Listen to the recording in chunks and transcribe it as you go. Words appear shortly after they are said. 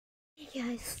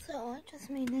Guys, so I just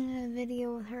made a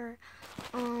video with her.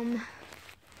 Sorry.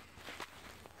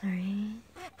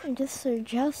 I just said,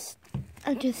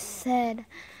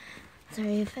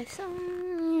 sorry if I sound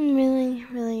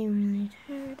really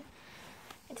tired.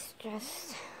 It's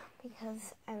just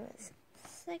because I was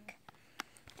sick.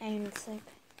 So,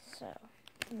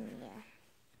 yeah.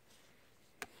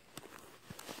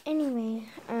 Anyway,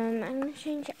 I'm gonna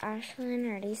change Ashlen.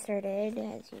 I already started,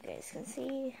 as you guys can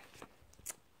see.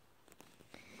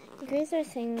 You guys are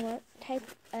saying what type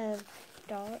of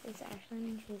doll is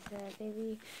Ashlen? She's a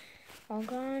baby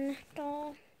Volgon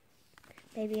doll.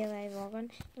 Baby alive Volgon.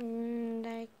 And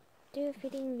I do a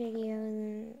feeding video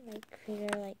and feed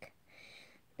her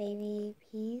baby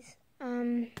peas.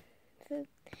 Food.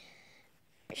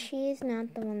 She's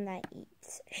not the one that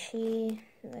eats.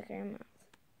 Look at her mouth.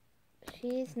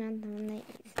 She's not the one that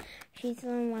eats. She's the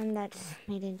one that's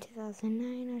made in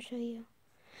 2009. I'll show you.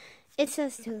 It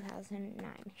says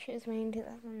 2009. She was made in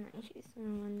 2009. She's the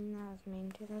one that was made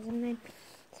in 2009.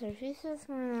 So she's just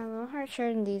wearing a little heart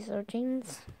shirt and these little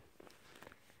jeans.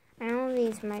 I know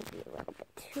these might be a little bit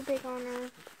too big on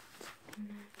her. I'm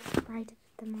gonna try to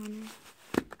put them on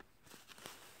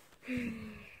her.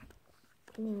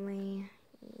 Anyway,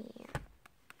 yeah.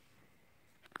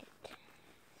 Get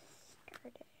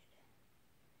started.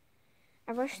 I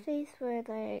wish these would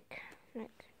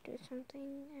do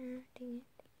something. Dang it.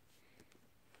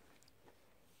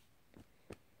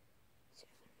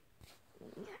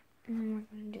 Yeah, and then we're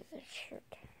going to do this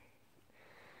shirt.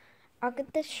 I'll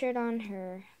get this shirt on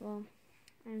her. Well,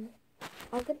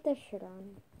 I'll get this shirt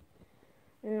on.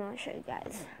 And then I'll show you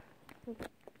guys. I'll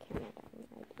put the camera down when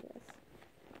I do this.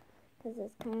 Because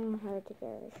it's kind of hard to get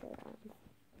a shirt on.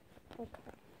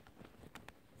 Okay.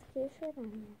 Let's get a shirt on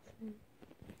this.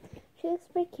 She looks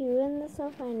pretty cute in this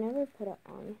outfit. I never put it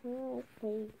on her. It's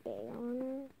pretty big on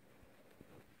her.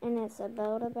 And it's a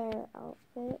Build-A-Bear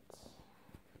outfit.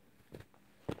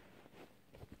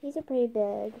 These are pretty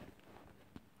big.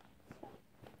 So,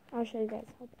 I'll show you guys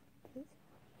how big these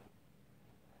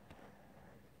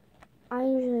are. I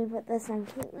usually put this on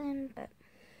Caitlin, but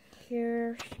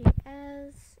here she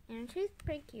is. And she's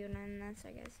pretty cute in this,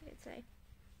 I guess you could say.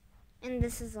 And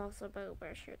this is also a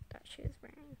Build-A-Bear shirt that she was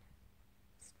wearing. It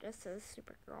just says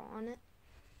Supergirl on it.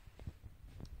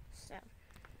 So,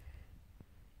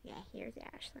 yeah, here's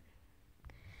Ashlen.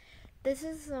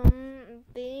 These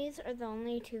are the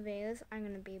only two videos I'm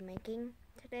going to be making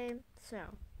today,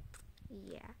 so,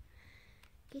 yeah.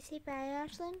 Can you say bye,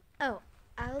 Ashlen? Oh,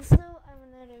 also, I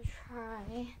wanted to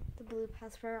try the blue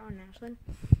password on Ashlen.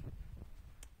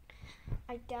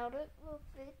 I doubt it will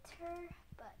fit her,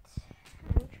 but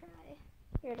I'm going to try.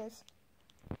 Here it is.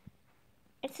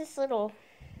 It's this little,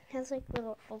 it has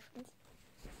little elephants.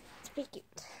 It's pretty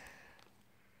cute.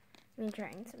 I'm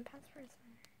trying some passwords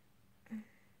on her.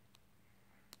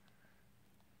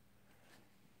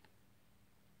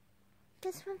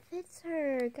 This one fits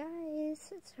her,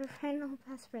 guys. It's her final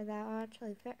password that will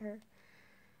actually fit her.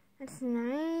 That's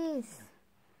nice.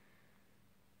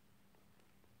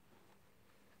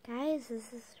 Guys,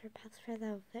 this is her password that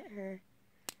will fit her.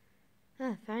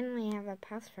 Oh, finally have a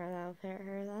password that will fit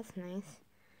her. That's nice.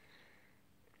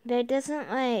 But it doesn't,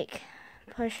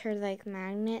 push her,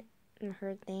 magnet in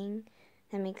her thing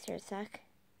that makes her suck.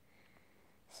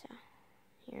 So,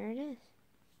 here it is.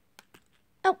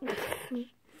 Oh!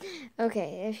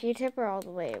 Okay, if you tip her all the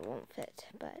way, it won't fit,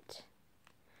 but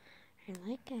I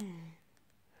like it.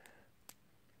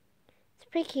 It's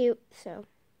pretty cute, so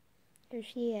here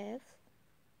she is.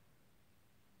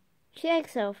 She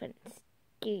likes elephants,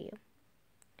 do you?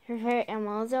 Her favorite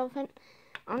animal is elephant.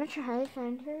 I want to try to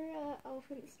find her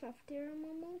elephant stuffed deer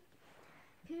animal.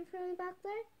 Can you throw me back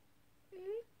there?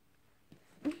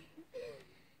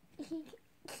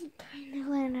 He kind of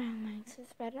landed on my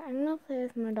access bed. I'm going to play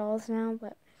with my dolls now,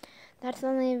 but that's the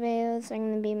only videos I'm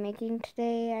going to be making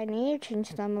today. I need to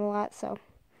change them a lot, so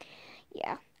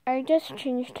yeah. I just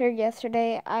changed her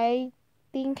yesterday. I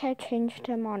think I changed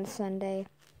him on Sunday.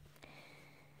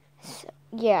 So,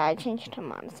 yeah, I changed him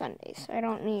on Sunday, so I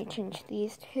don't need to change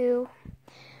these two.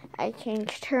 I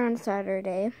changed her on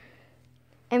Friday.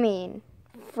 I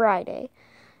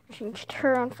changed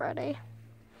her on Friday.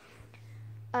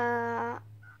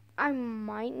 I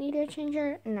might need to change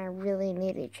her, and I really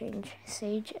need to change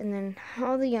Sage. And then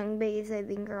all the young babies, I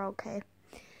think, are okay.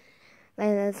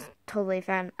 That's totally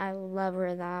fine. I love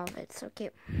her. The outfit's so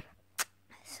cute.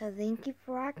 So thank you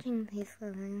for watching. Please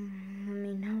let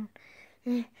me know.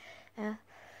 Let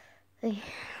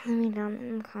me know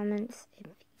in the comments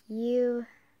if you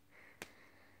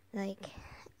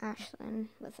Ashlen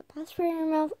with a pacifier in her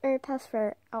mouth or a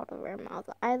pacifier out of her mouth.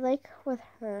 I like with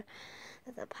her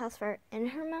with a pacifier in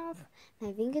her mouth, and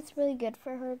I think it's really good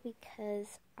for her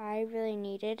because I really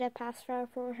needed a pacifier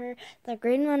for her. The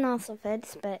green one also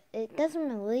fits, but it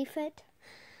doesn't really fit.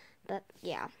 But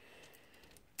yeah.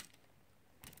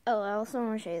 Oh, I also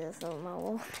want to show you this little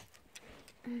mobile.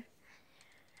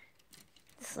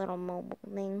 This little mobile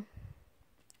thing.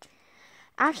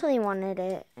 Ashley wanted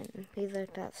it, and we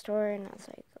looked at the store, and I was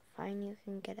like, fine, you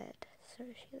can get it. So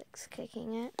she likes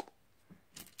kicking it.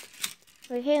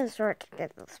 We came to the store to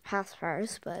get those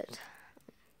pacifiers, but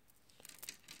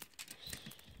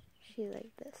she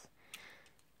liked this.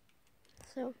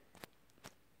 So,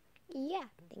 yeah,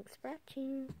 thanks for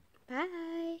watching.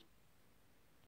 Bye.